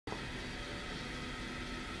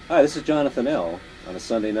Hi, this is Jonathan L. on a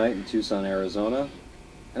Sunday night in Tucson, Arizona,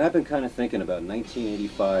 and I've been kind of thinking about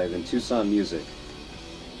 1985 and Tucson music.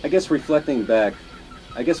 I guess reflecting back,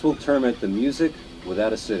 I guess we'll term it the music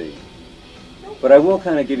without a city. But I will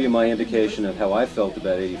kind of give you my indication of how I felt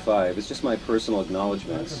about 85. It's just my personal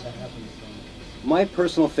acknowledgments. My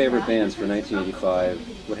personal favorite bands for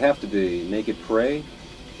 1985 would have to be Naked Prey,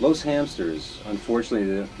 Los Hamsters,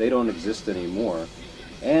 unfortunately they don't exist anymore,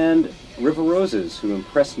 and River Roses, who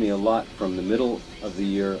impressed me a lot from the middle of the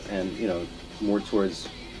year and, more towards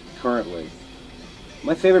currently.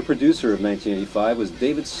 My favorite producer of 1985 was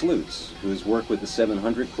David Slutz, whose work with the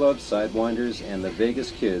 700 Club, Sidewinders, and the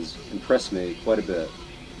Vegas Kids impressed me quite a bit.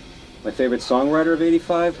 My favorite songwriter of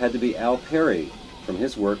 85 had to be Al Perry, from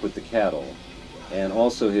his work with the Cattle, and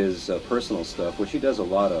also his personal stuff, which he does a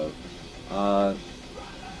lot of.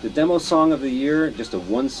 The demo song of the year, just a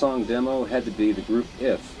one-song demo, had to be the group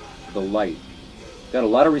If, The Light. Got a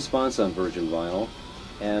lot of response on Virgin Vinyl,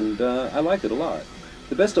 and I liked it a lot.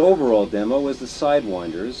 The best overall demo was the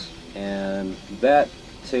Sidewinders, and that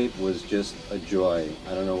tape was just a joy.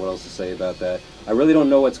 I don't know what else to say about that. I really don't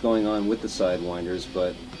know what's going on with the Sidewinders,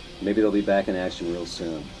 but maybe they'll be back in action real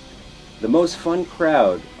soon. The most fun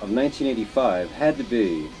crowd of 1985 had to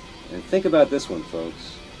be, and think about this one,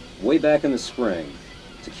 folks, way back in the spring,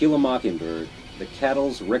 Tequila Mockingbird, the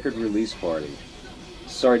Cattle's record release party,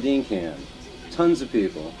 Sardine Can, tons of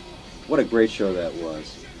people. What a great show that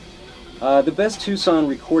was. The best Tucson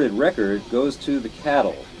recorded record goes to the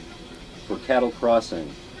Cattle for Cattle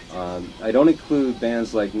Crossing. I don't include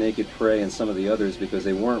bands like Naked Prey and some of the others because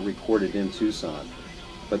they weren't recorded in Tucson,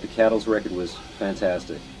 but the Cattle's record was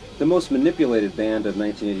fantastic. The most manipulated band of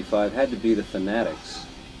 1985 had to be the Fanatics,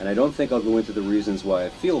 and I don't think I'll go into the reasons why I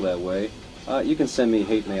feel that way. You can send me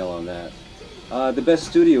hate mail on that. The best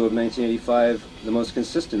studio of 1985, the most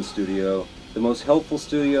consistent studio, the most helpful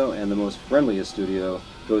studio, and the most friendliest studio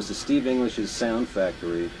goes to Steve English's Sound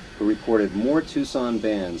Factory, who recorded more Tucson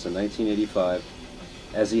bands in 1985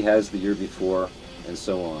 as he has the year before, and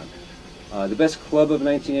so on. The best club of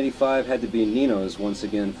 1985 had to be Nino's, once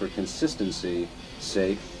again, for consistency's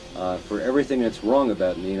sake. For everything that's wrong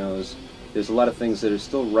about Nino's, there's a lot of things that are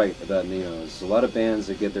still right about Nino's. There's a lot of bands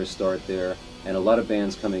that get their start there, and a lot of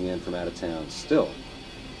bands coming in from out of town still.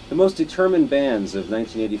 The most determined bands of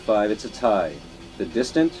 1985, it's a tie. The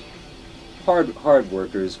Distant, hard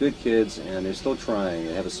workers, good kids, and they're still trying.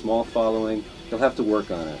 They have a small following. They'll have to work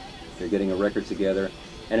on it. They're getting a record together.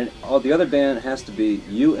 And the other band has to be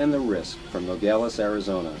You and the Risk from Nogales,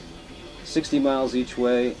 Arizona. 60 miles each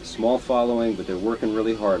way, small following, but they're working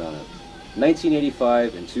really hard on it.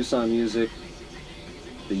 1985 in Tucson music,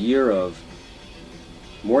 the year of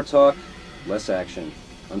more talk, less action,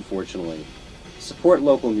 unfortunately. Support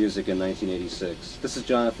local music in 1986. This is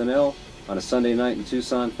Jonathan L. on a Sunday night in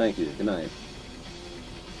Tucson. Thank you. Good night.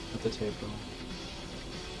 Let the tape roll.